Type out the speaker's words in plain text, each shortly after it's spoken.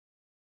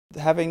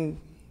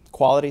Having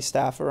quality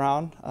staff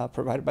around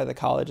provided by the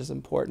college is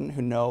important,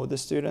 who know the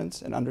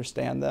students and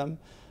understand them,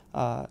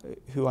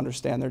 who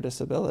understand their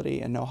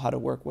disability and know how to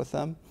work with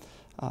them.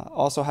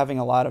 Also having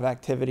a lot of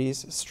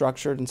activities,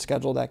 structured and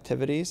scheduled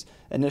activities,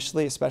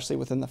 initially, especially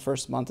within the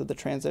first month of the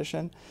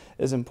transition,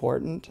 is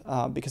important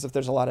because if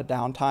there's a lot of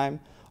downtime,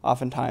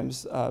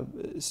 oftentimes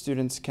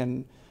students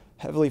can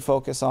heavily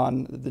focus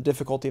on the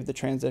difficulty of the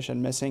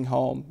transition, missing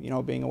home,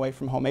 being away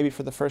from home, maybe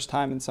for the first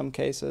time in some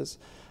cases.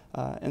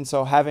 And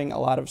so having a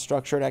lot of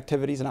structured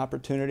activities and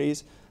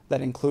opportunities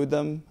that include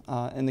them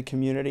in the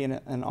community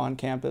and on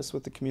campus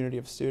with the community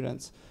of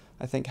students,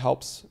 I think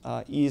helps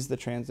ease the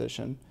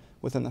transition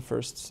within the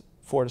first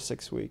 4 to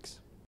 6 weeks.